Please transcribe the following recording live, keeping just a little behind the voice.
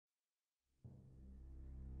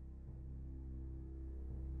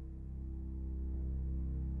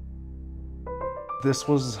This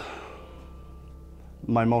was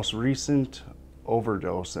my most recent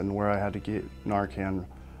overdose, and where I had to get Narcan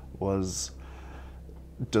was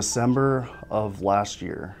December of last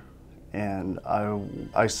year. And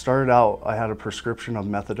I started out, I had a prescription of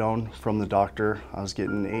methadone from the doctor. I was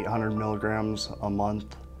getting 800 milligrams a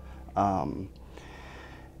month.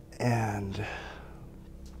 And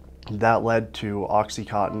that led to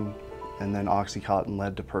Oxycontin, and then Oxycontin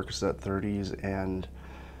led to Percocet 30s, and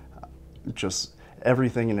just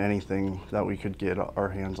everything and anything that we could get our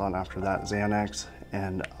hands on after that, Xanax.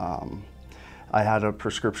 And I had a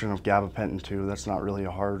prescription of gabapentin too. That's not really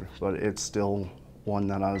a hard, but it's still one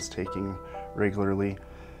that I was taking regularly.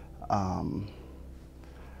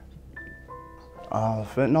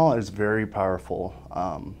 Fentanyl is very powerful.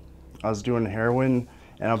 I was doing heroin,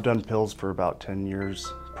 and I've done pills for about 10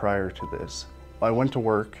 years prior to this. I went to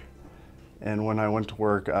work, and when I went to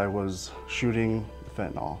work, I was shooting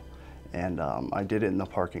fentanyl, and I did it in the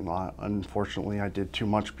parking lot. Unfortunately, I did too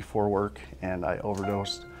much before work, and I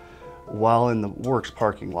overdosed while in the works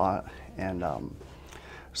parking lot. And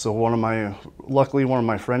so luckily one of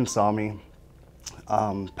my friends saw me,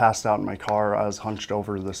 passed out in my car. I was hunched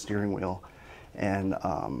over the steering wheel, and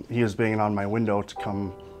he was banging on my window to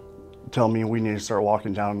come tell me we need to start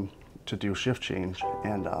walking down to do shift change.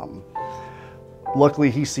 And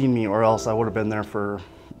luckily he seen me, or else I would have been there for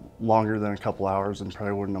longer than a couple hours and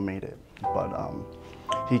probably wouldn't have made it. But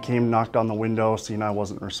he came, knocked on the window, seen I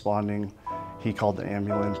wasn't responding. He called the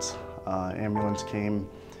ambulance. Ambulance came.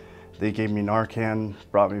 They gave me Narcan,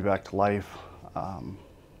 brought me back to life.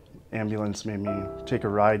 Ambulance made me take a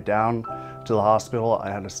ride down to the hospital. I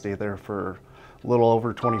had to stay there for a little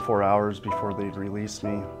over 24 hours before they'd release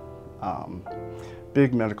me.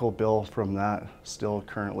 Big medical bill from that still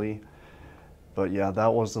currently. But yeah,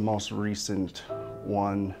 that was the most recent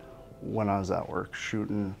one when I was at work,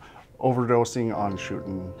 overdosing on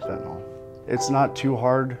shooting fentanyl. It's not too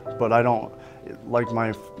hard, but I don't, like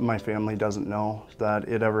my family doesn't know that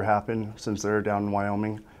it ever happened since they're down in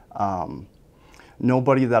Wyoming.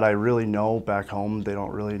 Nobody that I really know back home, they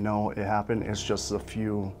don't really know it happened. It's just a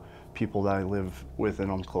few people that I live with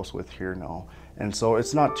and I'm close with here know. And so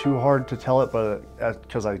it's not too hard to tell it, but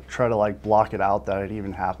because I try to like block it out that it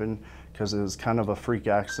even happened, because it was kind of a freak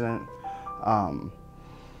accident.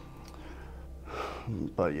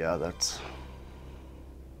 But yeah,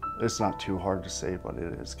 it's not too hard to say, but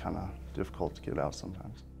it is kind of difficult to get out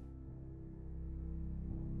sometimes.